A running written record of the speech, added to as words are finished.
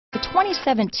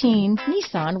2017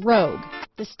 Nissan Rogue.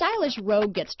 The stylish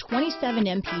Rogue gets 27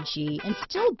 mpg and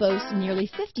still boasts nearly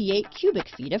 58 cubic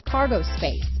feet of cargo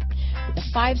space. With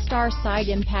a 5-star side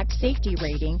impact safety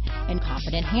rating and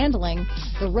confident handling,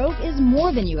 the Rogue is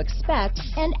more than you expect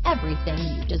and everything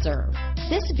you deserve.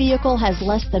 This vehicle has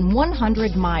less than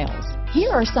 100 miles.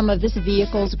 Here are some of this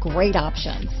vehicle's great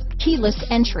options: keyless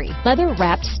entry,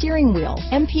 leather-wrapped steering wheel,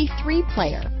 MP3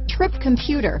 player, trip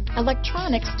computer,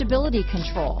 electronic stability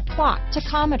control, clock,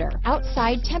 tachometer,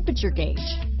 outside temperature gauge,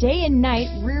 day and night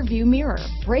rear view mirror,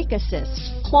 brake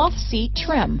assist, cloth seat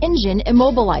trim, engine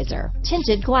immobilizer,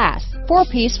 tinted glass,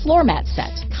 4-piece floor mat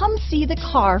set. Come see the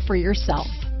car for yourself.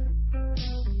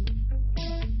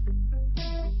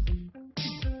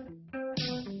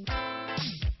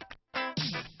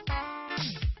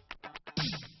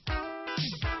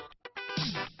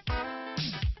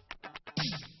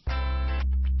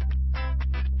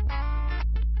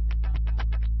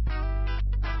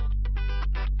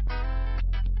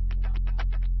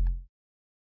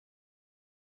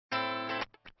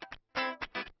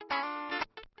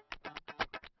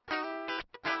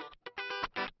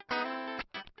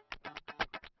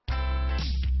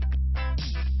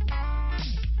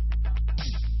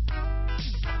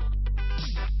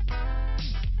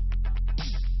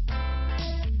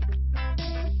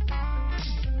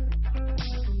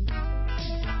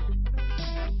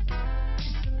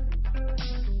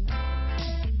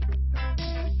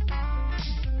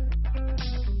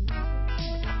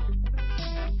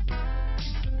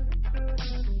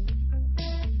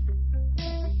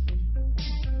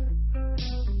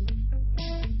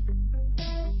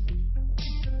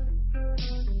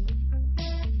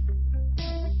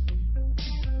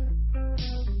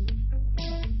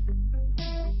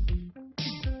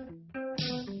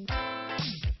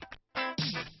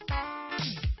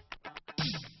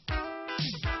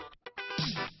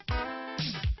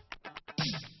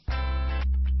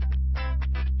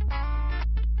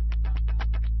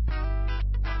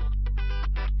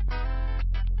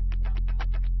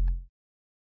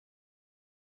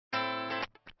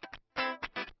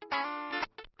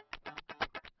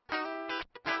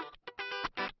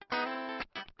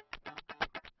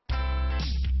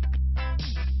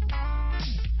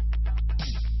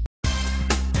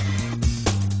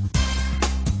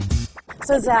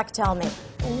 So Zach, tell me,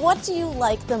 what do you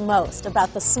like the most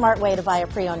about the smart way to buy a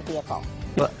pre-owned vehicle?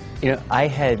 Well, I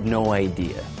had no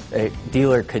idea a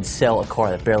dealer could sell a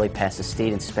car that barely passed a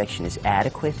state inspection as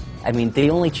adequate. I mean, they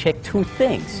only check 2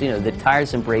 things. The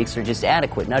tires and brakes are just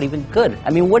adequate, not even good. I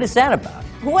mean, what is that about?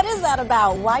 What is that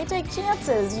about? Why take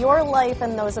chances? Your life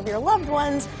and those of your loved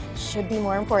ones should be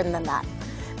more important than that.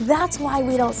 That's why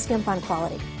we don't skimp on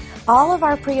quality. All of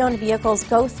our pre-owned vehicles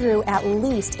go through at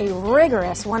least a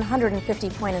rigorous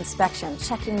 150-point inspection,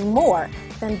 checking more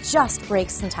than just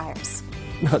brakes and tires.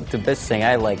 The best thing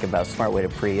I like about Smart Way to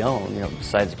Pre-Own,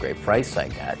 besides the great price I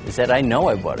got, is that I know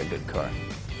I bought a good car.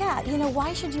 Yeah,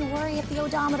 why should you worry if the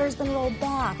odometer's been rolled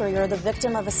back, or you're the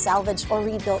victim of a salvaged or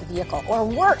rebuilt vehicle, or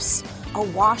worse, a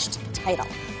washed title?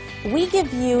 We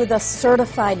give you the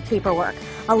certified paperwork,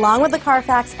 along with the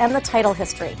Carfax and the title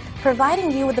history,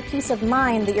 providing you with the peace of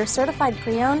mind that your certified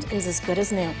pre-owned is as good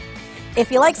as new.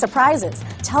 If you like surprises,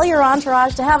 tell your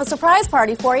entourage to have a surprise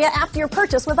party for you after your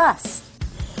purchase with us.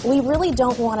 We really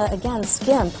don't want to, again,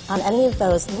 skimp on any of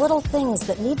those little things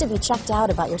that need to be checked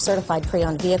out about your certified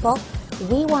pre-owned vehicle.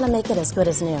 We want to make it as good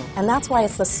as new, and that's why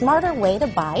it's the smarter way to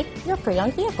buy your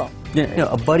pre-owned vehicle.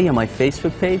 A buddy on my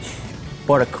Facebook page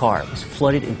bought a car, was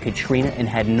flooded in Katrina, and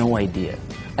had no idea.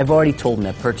 I've already told him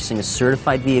that purchasing a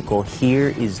certified vehicle here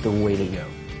is the way to go.